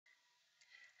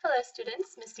Hello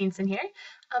students, Ms. Steenson here.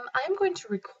 I'm going to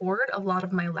record a lot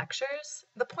of my lectures.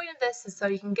 The point of this is so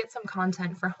you can get some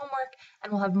content for homework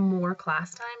and we'll have more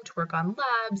class time to work on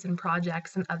labs and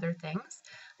projects and other things.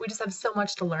 We just have so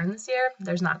much to learn this year,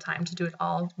 there's not time to do it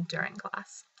all during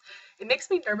class. It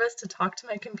makes me nervous to talk to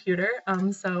my computer,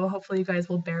 so hopefully you guys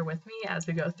will bear with me as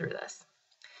we go through this.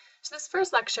 So this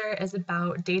first lecture is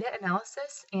about data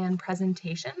analysis and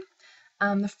presentation.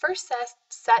 The first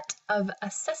set of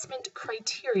assessment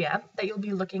criteria that you'll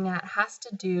be looking at has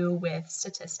to do with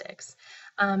statistics.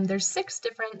 There's 6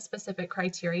 different specific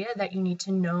criteria that you need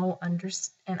to know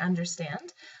and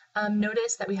understand.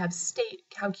 Notice that we have state,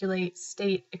 calculate,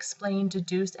 state, explain,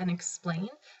 deduce, and explain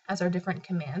as our different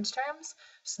command terms.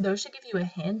 So those should give you a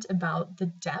hint about the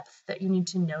depth that you need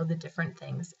to know the different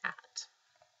things at.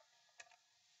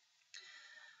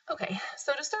 Okay,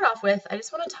 so to start off with, I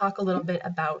just want to talk a little bit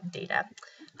about data.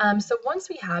 So once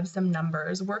we have some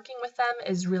numbers, working with them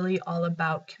is really all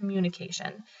about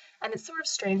communication. And it's sort of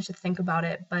strange to think about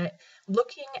it, but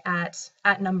looking at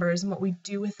numbers and what we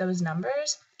do with those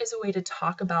numbers is a way to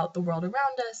talk about the world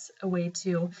around us, a way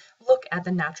to look at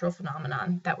the natural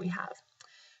phenomenon that we have.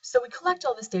 So we collect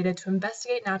all this data to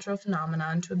investigate natural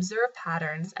phenomenon, to observe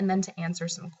patterns, and then to answer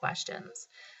some questions.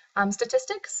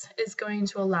 Statistics is going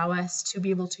to allow us to be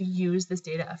able to use this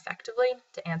data effectively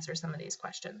to answer some of these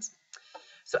questions.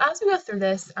 So as we go through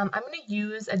this, I'm going to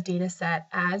use a data set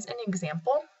as an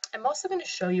example. I'm also going to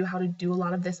show you how to do a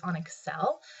lot of this on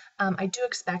Excel. I do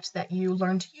expect that you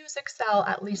learn to use Excel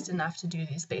at least enough to do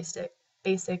these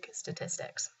basic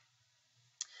statistics.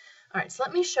 All right, so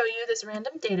let me show you this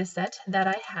random data set that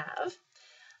I have.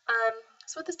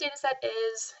 So what this data set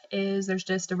is there's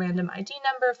just a random ID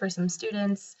number for some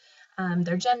students,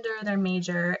 their gender, their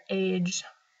major, age,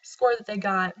 score that they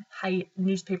got, height,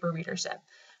 newspaper readership.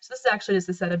 So this is actually just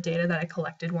a set of data that I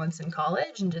collected once in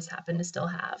college and just happen to still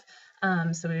have.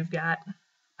 So we've got,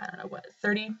 I don't know what,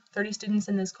 30 students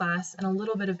in this class and a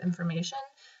little bit of information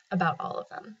about all of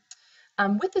them.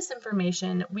 With this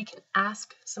information, we can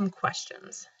ask some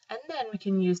questions, and then we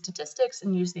can use statistics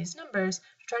and use these numbers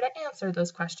to try to answer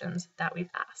those questions that we've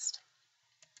asked.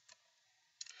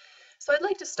 So I'd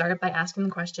like to start by asking the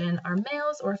question, are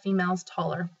males or females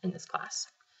taller in this class?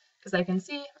 Because I can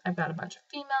see I've got a bunch of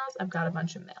females, I've got a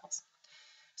bunch of males.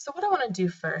 So what I want to do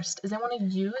first is I want to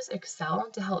use Excel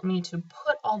to help me to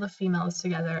put all the females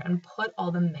together and put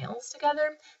all the males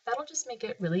together. That'll just make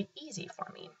it really easy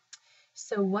for me.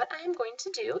 So what I'm going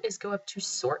to do is go up to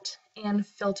Sort and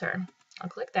Filter. I'll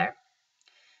click there.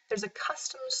 There's a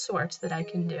custom sort that I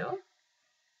can do.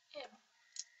 And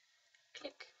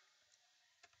click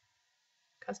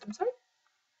Custom Sort.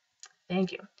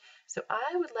 Thank you. So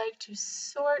I would like to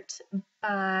sort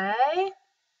by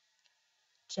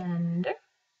gender.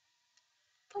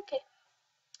 Okay.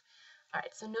 All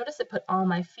right, so notice it put all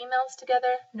my females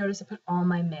together. Notice it put all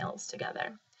my males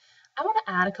together. I want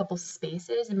to add a couple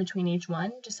spaces in between each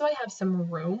one, just so I have some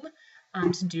room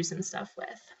to do some stuff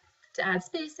with. To add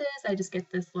spaces, I just get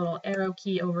this little arrow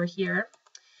key over here,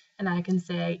 and I can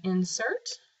say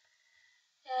insert,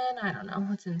 and I don't know,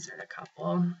 let's insert a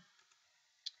couple.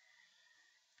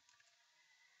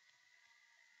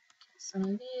 Get some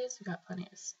of these, we've got plenty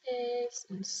of space,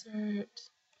 insert.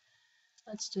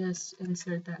 Let's just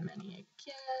insert that many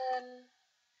again.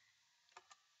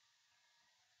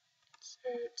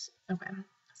 Okay,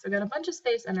 so I got a bunch of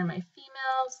space under my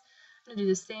females. I'm going to do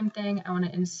the same thing. I want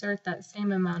to insert that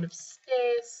same amount of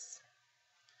space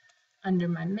under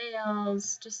my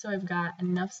males, just so I've got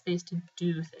enough space to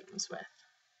do things with.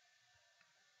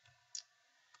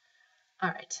 All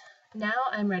right, now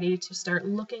I'm ready to start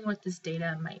looking what this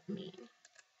data might mean.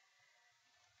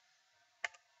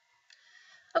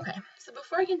 Okay, so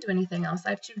before I can do anything else,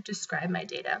 I have to describe my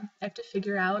data. I have to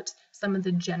figure out some of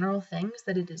the general things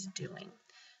that it is doing.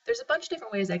 There's a bunch of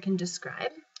different ways I can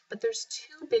describe, but there's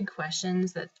 2 big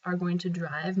questions that are going to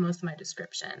drive most of my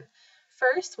description.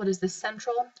 First, what is the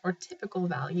central or typical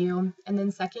value? And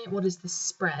then second, what is the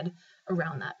spread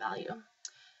around that value?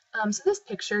 So this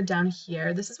picture down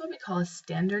here, this is what we call a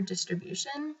standard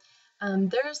distribution.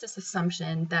 There's this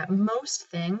assumption that most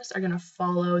things are going to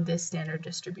follow this standard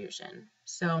distribution.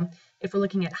 So if we're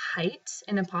looking at height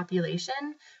in a population,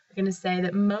 we're going to say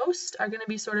that most are going to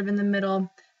be sort of in the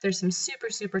middle. There's some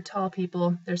super tall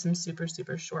people. There's some super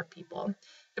short people.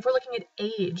 If we're looking at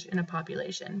age in a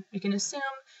population, we can assume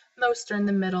most are in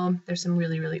the middle. There's some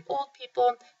really old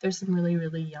people. There's some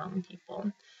really young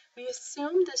people. We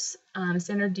assume this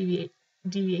standard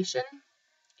deviation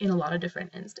in a lot of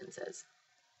different instances.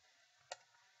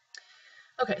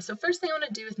 Okay, so first thing I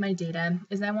want to do with my data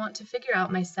is I want to figure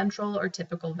out my central or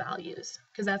typical values,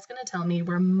 because that's going to tell me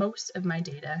where most of my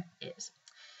data is.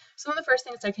 So one of the first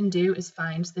things I can do is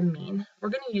find the mean. We're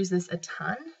going to use this a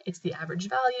ton. It's the average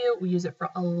value. We use it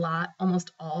for a lot, almost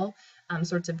all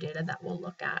sorts of data that we'll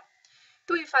look at.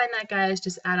 The way we find that, guys,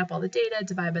 just add up all the data,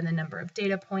 divide by the number of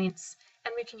data points,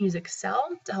 and we can use Excel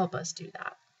to help us do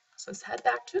that. So let's head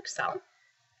back to Excel.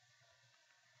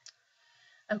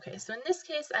 Okay, so in this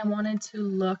case, I wanted to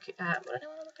look at, what did I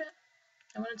want to look at?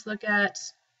 I wanted to look at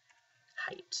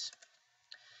height.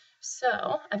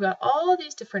 So I've got all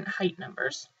these different height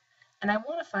numbers, and I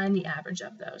want to find the average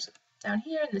of those. Down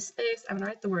here in this space, I'm going to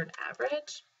write the word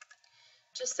average,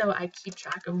 just so I keep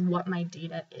track of what my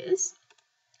data is.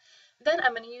 Then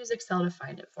I'm going to use Excel to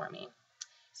find it for me.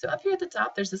 So up here at the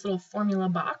top, there's this little formula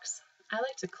box. I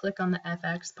like to click on the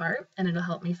FX part, and it'll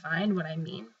help me find what I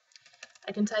mean.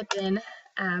 I can type in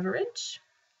average.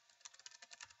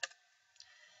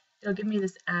 It'll give me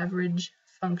this average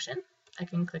function. I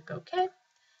can click OK.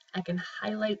 I can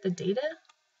highlight the data.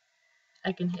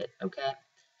 I can hit OK,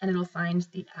 and it'll find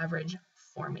the average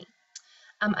for me.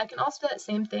 I can also do that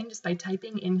same thing just by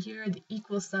typing in here the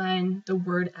equal sign, the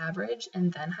word average,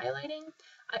 and then highlighting.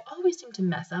 I always seem to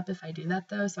mess up if I do that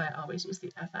though, so I always use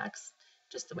the FX,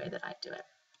 just the way that I do it.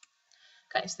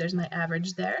 Okay, so there's my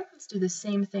average there. Let's do the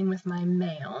same thing with my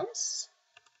males.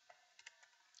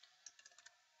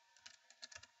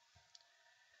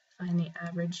 Find the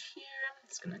average here. I'm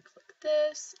just going to click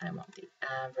this. I want the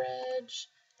average.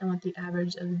 I want the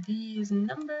average of these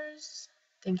numbers.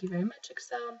 Thank you very much,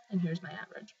 Excel. And here's my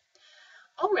average.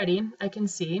 Already, I can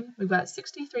see we've got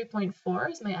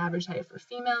 63.4 as my average height for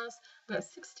females. We've got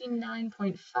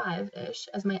 69.5-ish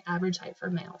as my average height for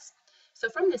males. So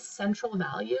from this central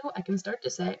value, I can start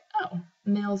to say, oh,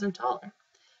 males are taller.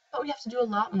 But we have to do a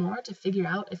lot more to figure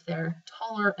out if they're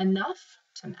taller enough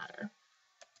to matter.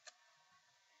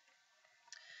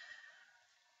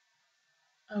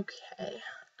 Okay,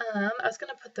 I was going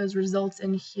to put those results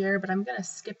in here, but I'm going to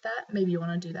skip that. Maybe you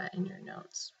want to do that in your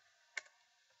notes.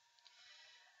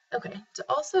 Okay, to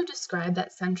also describe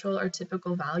that central or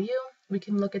typical value, we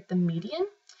can look at the median.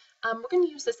 We're going to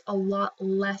use this a lot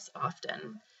less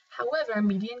often. However,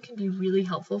 median can be really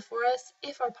helpful for us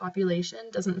if our population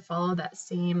doesn't follow that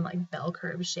same bell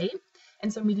curve shape,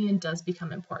 and so median does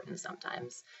become important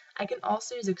sometimes. I can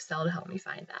also use Excel to help me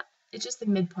find that. It's just the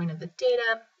midpoint of the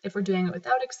data. If we're doing it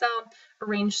without Excel,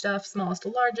 arrange stuff smallest to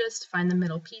largest, find the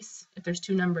middle piece. If there's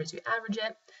two numbers, you average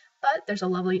it. But there's a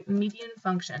lovely median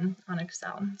function on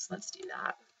Excel, so let's do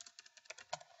that.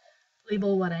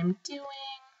 Label what I'm doing.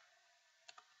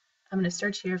 I'm going to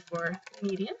search here for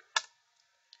median.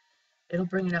 It'll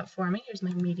bring it up for me. Here's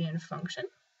my median function.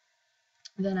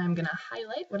 Then I'm going to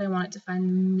highlight what I want it to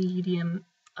find median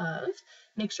of.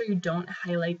 Make sure you don't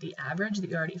highlight the average that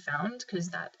you already found,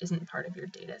 because that isn't part of your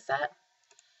data set.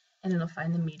 And it'll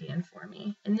find the median for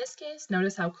me. In this case,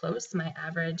 notice how close my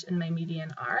average and my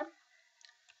median are.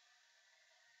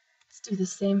 Let's do the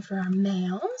same for our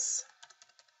males.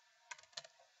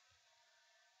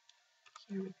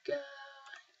 Here we go.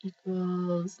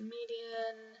 Equals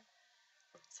median.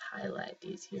 Let's highlight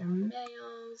these here,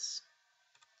 males.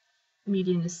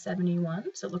 Median is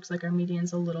 71, so it looks like our median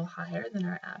is a little higher than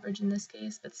our average in this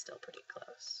case, but still pretty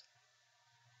close.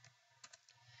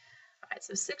 All right,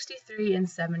 so 63 and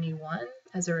 71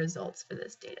 as a results for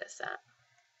this data set.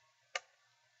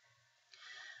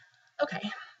 Okay,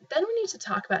 then we need to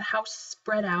talk about how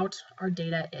spread out our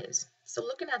data is. So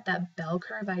looking at that bell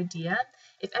curve idea,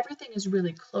 if everything is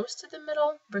really close to the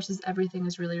middle versus everything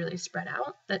is really, really spread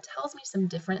out, that tells me some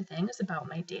different things about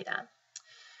my data.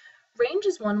 Range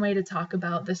is one way to talk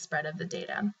about the spread of the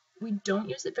data. We don't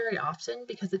use it very often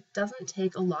because it doesn't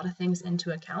take a lot of things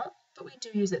into account, but we do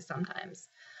use it sometimes.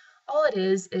 All it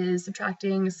is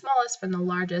subtracting the smallest from the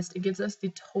largest. It gives us the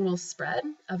total spread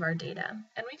of our data,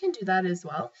 and we can do that as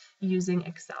well using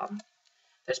Excel.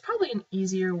 There's probably an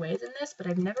easier way than this, but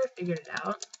I've never figured it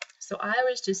out. So I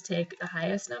always just take the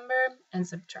highest number and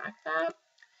subtract that.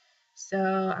 So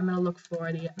I'm going to look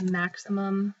for the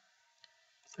maximum.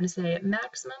 So I'm going to say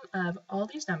maximum of all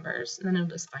these numbers, and then it'll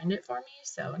just find it for me.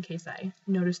 So in case I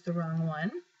noticed the wrong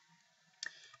one,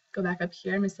 go back up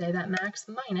here. I'm going to say that max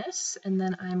minus, and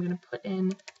then I'm going to put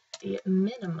in the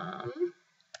minimum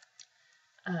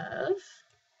of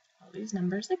all these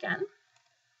numbers again.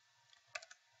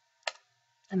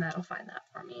 And that'll find that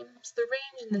for me. So the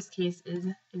range in this case is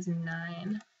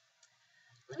 9.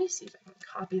 Let me see if I can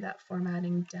copy that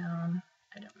formatting down.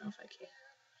 I don't know if I can.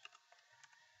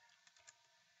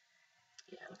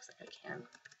 Yeah, it looks like I can.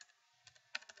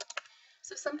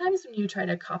 So sometimes when you try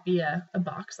to copy a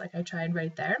box like I tried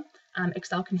right there,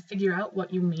 Excel can figure out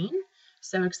what you mean.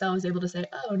 So Excel is able to say,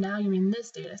 oh, now you mean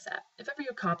this data set. If ever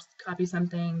you copy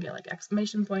something, get like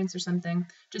exclamation points or something,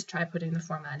 just try putting the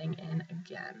formatting in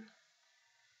again.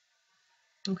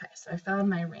 Okay, so I found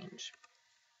my range.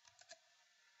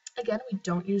 Again, we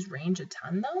don't use range a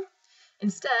ton though.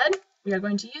 Instead, we are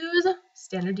going to use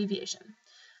standard deviation.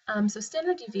 So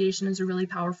standard deviation is a really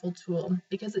powerful tool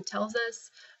because it tells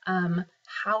us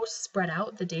how spread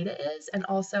out the data is and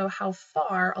also how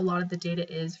far a lot of the data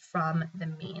is from the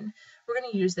mean. We're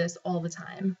going to use this all the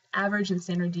time. Average and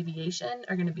standard deviation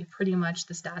are going to be pretty much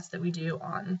the stats that we do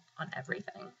on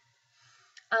everything.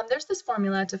 There's this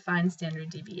formula to find standard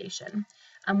deviation.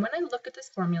 When I look at this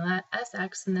formula,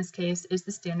 Sx in this case is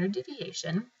the standard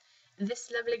deviation.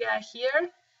 This lovely guy here,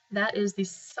 that is the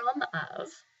sum of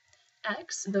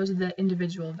x, those are the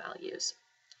individual values.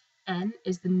 N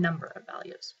is the number of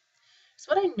values.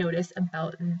 So what I notice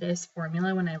about this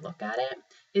formula when I look at it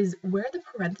is where the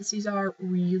parentheses are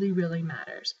really, really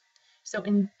matters. So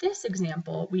in this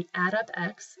example, we add up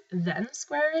x, then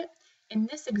square it. In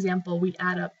this example, we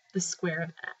add up the square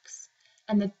of x.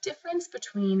 And the difference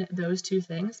between those two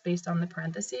things based on the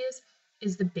parentheses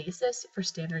is the basis for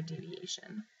standard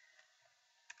deviation.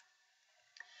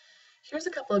 Here's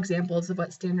a couple examples of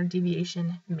what standard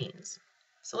deviation means.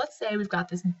 So let's say we've got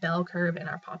this bell curve in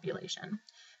our population.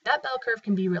 That bell curve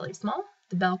can be really small,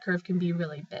 the bell curve can be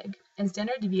really big, and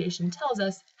standard deviation tells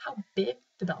us how big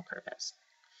the bell curve is.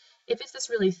 If it's this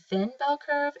really thin bell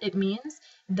curve, it means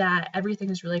that everything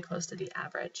is really close to the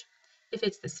average. If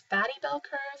it's this fatty bell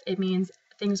curve, it means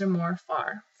things are more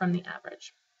far from the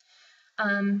average.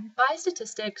 By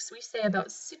statistics, we say about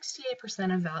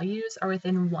 68% of values are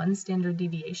within one standard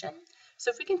deviation. So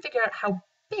if we can figure out how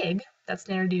big that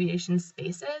standard deviation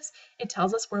space is, it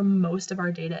tells us where most of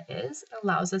our data is. It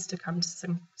allows us to come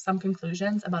to some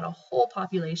conclusions about a whole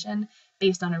population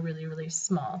based on a really, really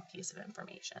small piece of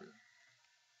information.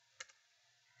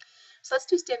 So let's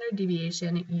do standard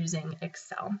deviation using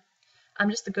Excel.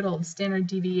 Just the good old standard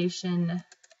deviation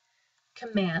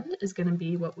command is going to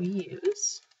be what we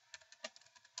use.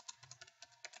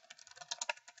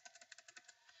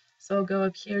 So I'll go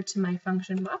up here to my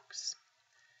function box.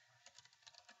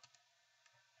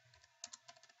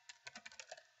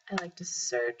 I like to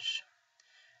search.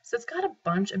 So it's got a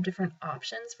bunch of different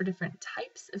options for different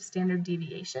types of standard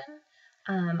deviation.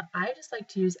 I just like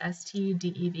to use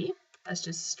STDEV. That's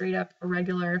just straight up a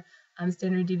regular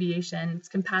standard deviation. It's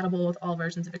compatible with all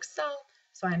versions of Excel,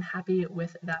 so I'm happy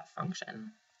with that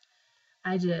function.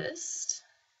 I just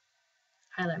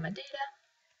highlight my data,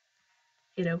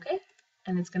 hit OK,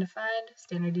 and it's going to find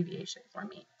standard deviation for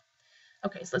me.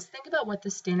 Okay, so let's think about what the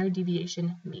standard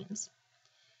deviation means.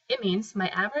 It means my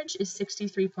average is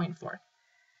 63.4.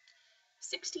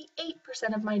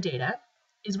 68% of my data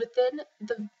is within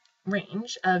the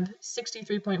range of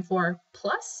 63.4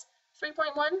 plus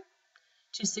 3.1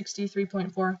 to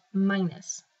 63.4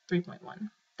 minus 3.1.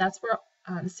 That's where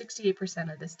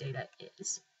 68% of this data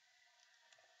is.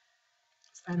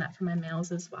 Let's find that for my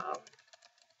males as well.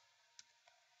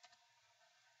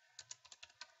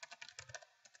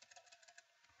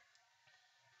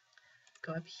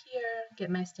 Go up here,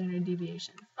 get my standard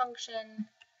deviation function,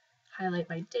 highlight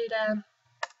my data,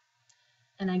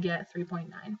 and I get 3.9.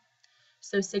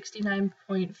 So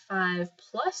 69.5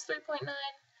 plus 3.9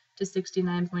 to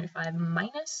 69.5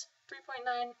 minus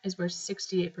 3.9 is where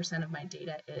 68% of my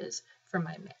data is for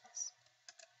my males.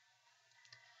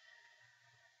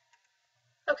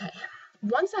 Okay,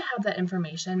 once I have that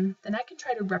information, then I can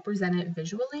try to represent it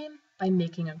visually by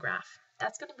making a graph.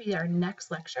 That's going to be our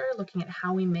next lecture, looking at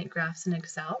how we make graphs in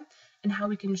Excel and how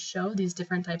we can show these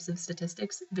different types of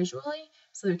statistics visually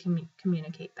so we can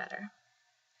communicate better.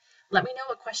 Let me know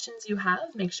what questions you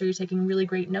have. Make sure you're taking really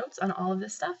great notes on all of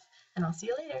this stuff, and I'll see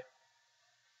you later.